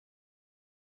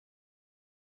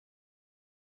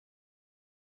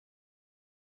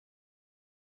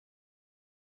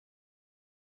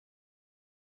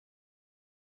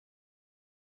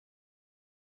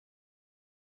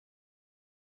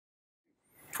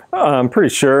I'm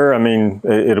pretty sure. I mean,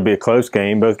 it'll be a close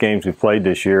game. Both games we've played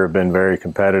this year have been very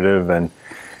competitive and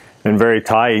very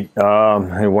tight.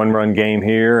 A one-run game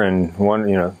here and one,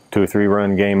 2 or 3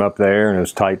 run game up there, and it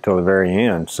was tight till the very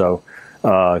end. So,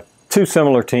 two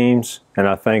similar teams, and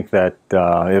I think that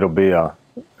it'll be a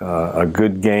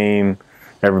good game.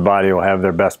 Everybody will have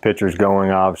their best pitchers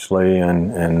going, obviously,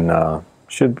 and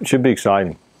should be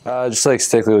exciting. Just like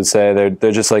Stickley would say,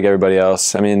 they're just like everybody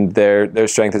else. I mean, their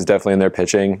strength is definitely in their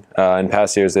pitching. In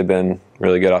past years, they've been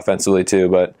really good offensively too,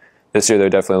 but this year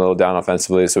they're definitely a little down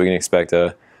offensively, so we can expect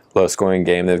a low-scoring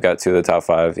game. They've got 2 of the top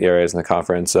 5 ERAs in the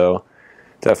conference, so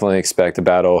definitely expect a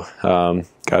battle. Got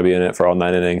to be in it for all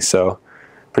 9 innings. So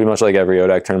pretty much like every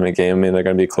ODAC tournament game, I mean, they're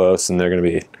going to be close and they're going to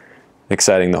be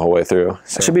exciting the whole way through.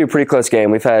 So. It should be a pretty close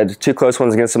game. We've had 2 close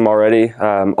ones against them already.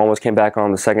 Almost came back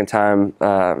on the second time.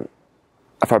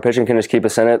 If our pitching can just keep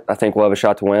us in it, I think we'll have a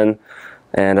shot to win.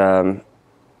 And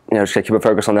just keep a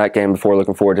focus on that game before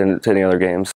looking forward to any other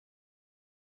games.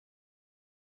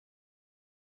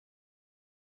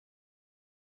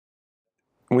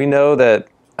 We know that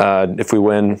if we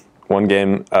win one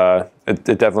game, it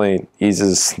definitely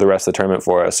eases the rest of the tournament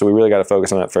for us. So we really got to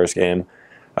focus on that first game.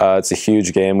 It's a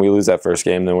huge game. We lose that first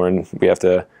game, then we have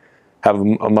to have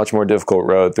a much more difficult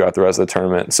road throughout the rest of the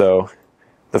tournament. So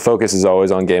the focus is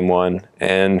always on game 1,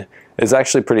 and it's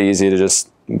actually pretty easy to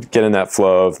just get in that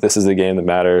flow of this is the game that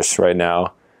matters right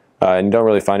now. And you don't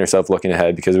really find yourself looking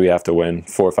ahead because we have to win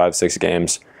 4, 5, 6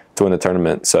 games to win the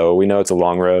tournament. So we know it's a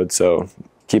long road, so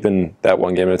keeping that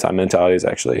one game at a time mentality is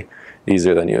actually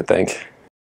easier than you would think.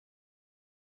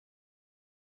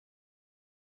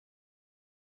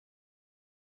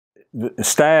 The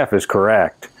staff is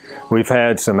correct. We've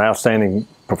had some outstanding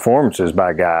performances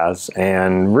by guys,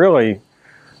 and really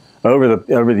over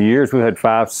the years we've had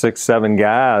 5, 6, 7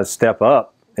 guys step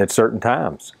up at certain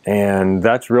times, and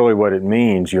that's really what it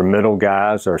means. Your middle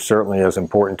guys are certainly as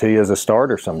important to you as a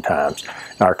starter sometimes.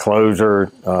 Our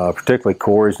closer, particularly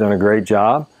Corey's done a great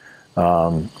job,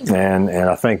 and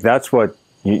I think that's what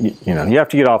you have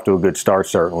to get off to a good start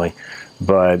certainly,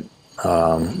 but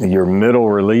your middle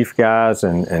relief guys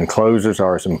and closers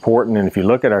are as important. And if you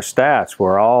look at our stats,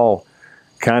 we're all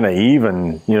kind of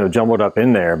even, jumbled up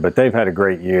in there. But they've had a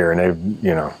great year, and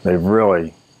they've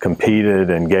really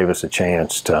competed and gave us a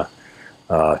chance to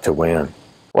win.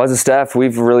 Well, as a staff,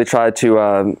 we've really tried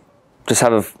to just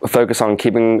have a focus on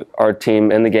keeping our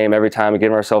team in the game every time and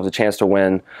giving ourselves a chance to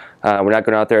win. We're not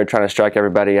going out there trying to strike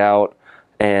everybody out,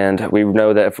 and we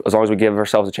know that as long as we give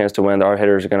ourselves a chance to win, our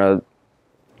hitters are going to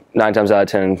 9 times out of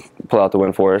 10 pull out the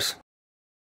win for us.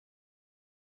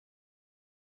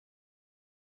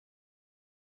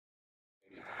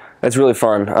 It's really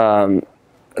fun.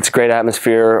 It's a great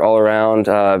atmosphere all around.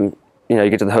 You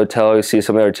get to the hotel, you see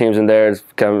some of the other teams in there. It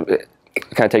kind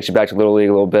of takes you back to Little League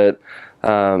a little bit.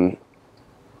 And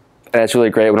it's really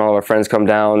great when all of our friends come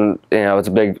down. It's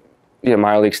a big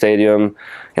minor league stadium,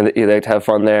 and they get to have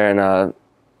fun there. And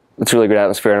it's a really good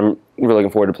atmosphere. I'm really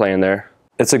looking forward to playing there.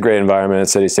 It's a great environment at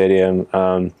City Stadium,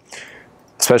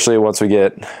 especially once we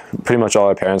get pretty much all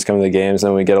our parents come to the games,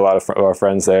 and we get a lot of our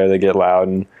friends there. They get loud,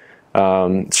 and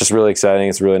it's just really exciting.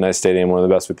 It's a really nice stadium, one of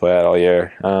the best we play at all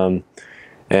year.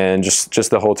 And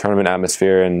just the whole tournament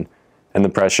atmosphere and the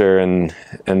pressure and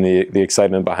the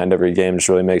excitement behind every game just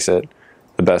really makes it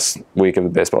the best week of the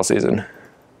baseball season.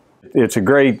 It's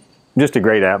just a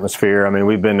great atmosphere. I mean,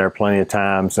 we've been there plenty of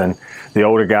times, and the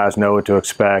older guys know what to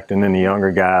expect, and then the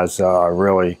younger guys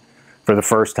really, for the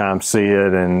first time, see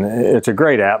it, and it's a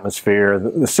great atmosphere.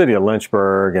 The city of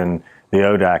Lynchburg and the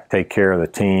ODAC take care of the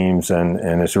teams, and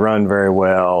it's run very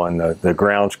well, and the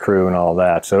grounds crew and all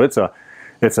that. So it's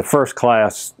a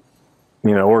first-class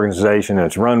organization.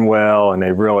 It's run well, and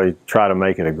they really try to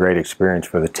make it a great experience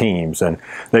for the teams, and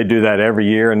they do that every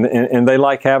year, and they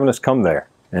like having us come there.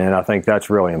 And I think that's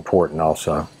really important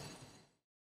also.